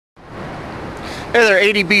Hey there,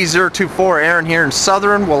 ADB024, Aaron here in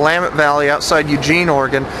southern Willamette Valley outside Eugene,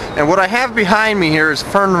 Oregon. And what I have behind me here is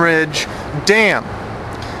Fern Ridge Dam.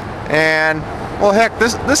 And, well heck,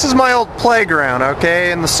 this is my old playground,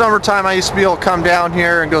 okay? In the summertime I used to be able to come down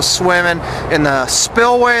here and go swimming in the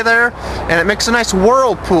spillway there. And it makes a nice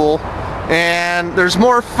whirlpool. And there's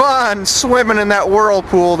more fun swimming in that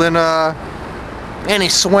whirlpool than any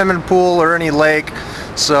swimming pool or any lake.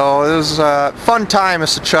 So it was a fun time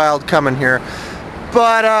as a child coming here.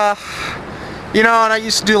 But, you know, and I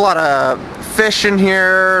used to do a lot of fishing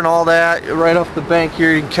here and all that. Right off the bank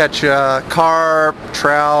here you can catch carp,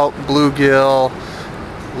 trout, bluegill,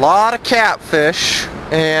 a lot of catfish.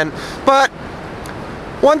 But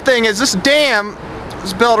one thing is this dam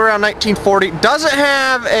was built around 1940. Doesn't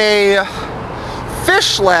have a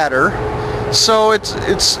fish ladder, so it's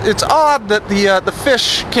odd that the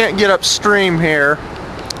fish can't get upstream here,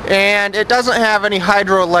 and it doesn't have any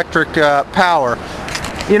hydroelectric power.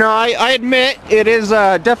 You know, I admit it is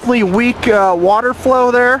definitely weak water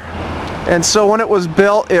flow there, and so when it was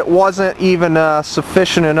built it wasn't even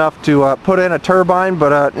sufficient enough to put in a turbine,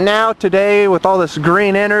 but now today with all this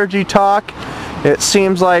green energy talk, it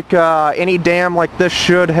seems like any dam like this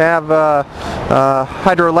should have a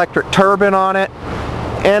hydroelectric turbine on it,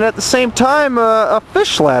 and at the same time a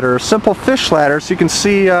fish ladder, a simple fish ladder. So you can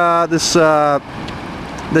see this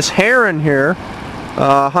heron here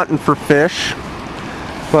hunting for fish.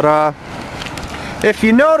 But if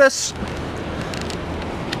you notice,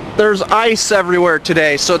 there's ice everywhere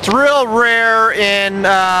today, so it's real rare in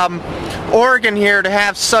Oregon here to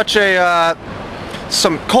have such a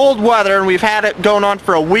some cold weather, and we've had it going on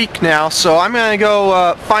for a week now. So I'm gonna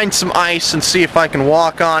go find some ice and see if I can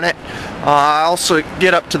walk on it. I'll also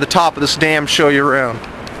get up to the top of this dam, show you around.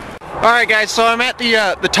 Alright guys, so I'm at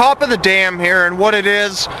the top of the dam here, and what it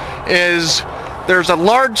is there's a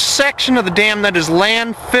large section of the dam that is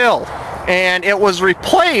landfill, and it was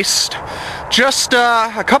replaced just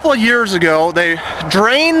a couple of years ago. They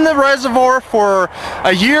drained the reservoir for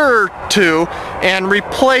a year or two and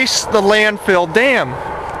replaced the landfill dam.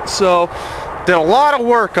 So did a lot of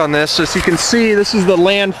work on this. As you can see, this is the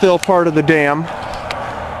landfill part of the dam,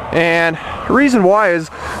 and the reason why is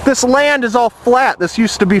this land is all flat. This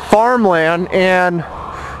used to be farmland, and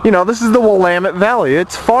you know, this is the Willamette Valley.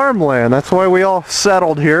 It's farmland. That's why we all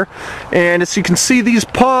settled here. And as you can see, these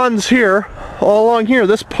ponds here, all along here,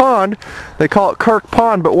 this pond, they call it Kirk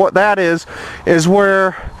Pond, but what that is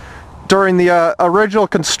where during the original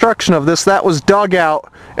construction of this, that was dug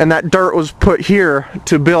out and that dirt was put here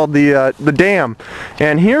to build the dam.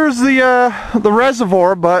 And here's the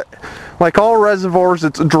reservoir, but like all reservoirs,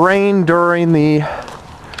 it's drained during the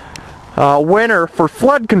winter for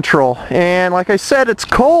flood control. And like I said, it's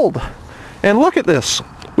cold. And look at this.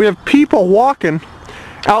 We have people walking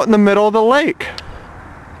out in the middle of the lake.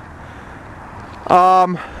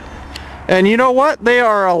 And you know what? They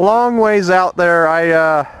are a long ways out there.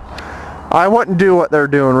 I wouldn't do what they're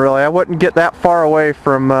doing, really. I wouldn't get that far away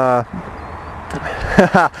from the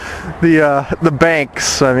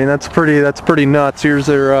banks. I mean, that's pretty nuts. Here's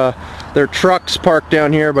their trucks parked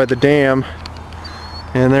down here by the dam,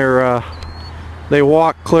 and they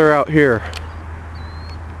walk clear out here.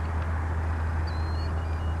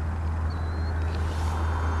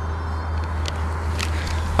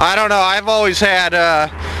 I don't know, I've always had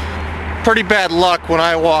pretty bad luck when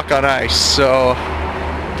I walk on ice, so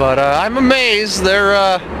but I'm amazed.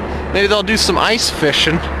 Maybe they'll do some ice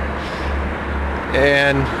fishing,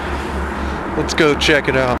 and let's go check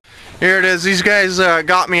it out. Here it is. These guys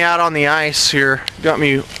got me out on the ice here, got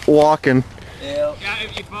me walking. Yeah,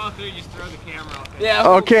 if you fall through, just throw the camera off. Yeah.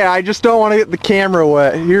 Okay, I just don't want to get the camera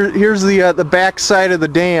wet. Here's the back side of the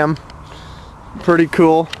dam. Pretty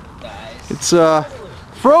cool. Nice. It's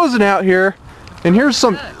frozen out here, and here's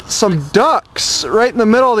some ducks right in the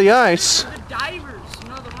middle of the ice. The divers, you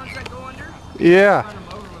know, the ones that go under? Yeah. Run them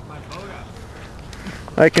over with my boat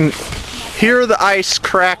out. I can hear the ice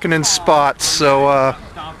cracking in spots, so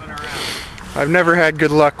I've never had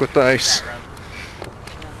good luck with the ice.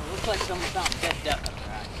 Looks like someone found dead duck.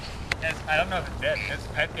 I don't know if it's dead.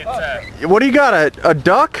 It's what do you got? A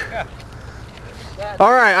duck? Yeah.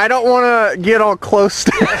 Alright, I don't want to get all close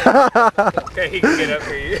to Okay, he can get up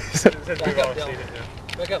here. Since we've all seen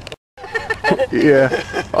it. Back up.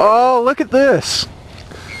 Yeah. Oh, look at this.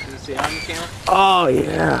 Can you see it on the camera? Oh,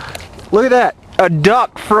 yeah. Look at that. A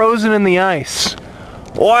duck frozen in the ice.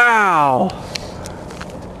 Wow.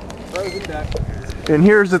 Frozen duck. And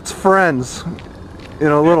here's its friends in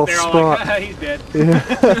a little They're spot. all like, ah, he's dead. Yeah.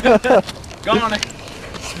 Go on it.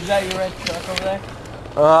 Is that your red truck over there?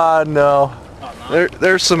 No. Oh,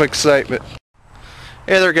 There's some excitement.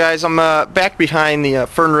 Hey there guys, I'm back behind the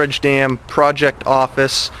Fern Ridge Dam project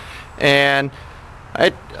office, and I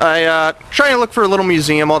trying to look for a little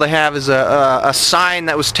museum. All they have is a sign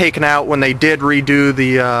that was taken out when they did redo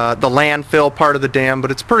the landfill part of the dam, but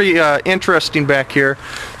it's pretty interesting back here.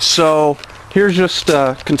 So here's just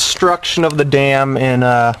construction of the dam in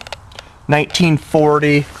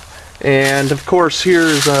 1940, and of course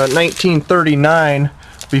here's 1939,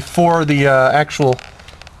 before the actual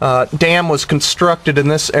dam was constructed in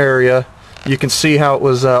this area. You can see how it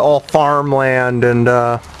was all farmland, and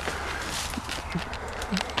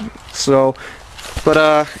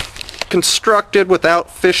constructed without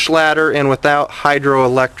fish ladder and without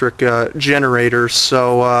hydroelectric generators,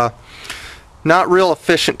 so not real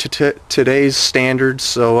efficient to today's standards.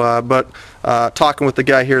 So but talking with the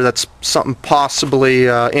guy here, that's something possibly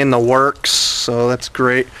in the works, so that's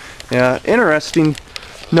great. Yeah, interesting.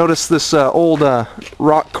 Notice this old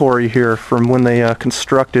rock quarry here from when they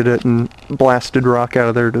constructed it and blasted rock out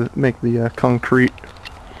of there to make the concrete.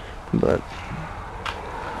 But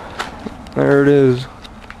there it is.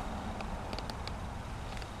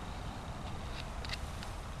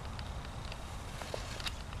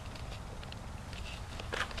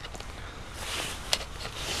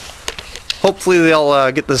 Hopefully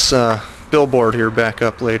they'll get this billboard here back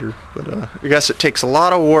up later, but I guess it takes a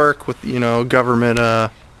lot of work with, you know, government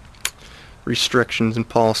restrictions and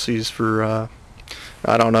policies for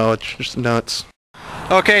I don't know, it's just nuts.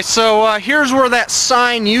 Okay, so here's where that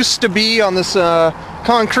sign used to be on this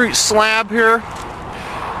concrete slab here,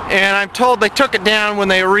 and I'm told they took it down when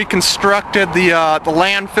they reconstructed the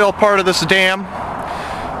landfill part of this dam,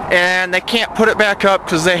 and they can't put it back up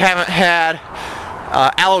because they haven't had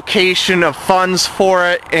allocation of funds for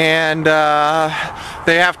it, and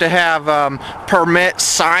they have to have permit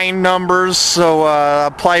sign numbers, so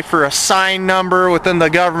apply for a sign number within the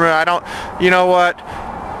government. I don't, you know what,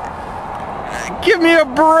 give me a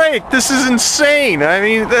break, this is insane. I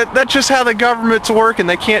mean, that's just how the government's working.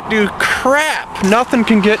 They can't do crap, nothing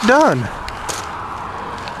can get done.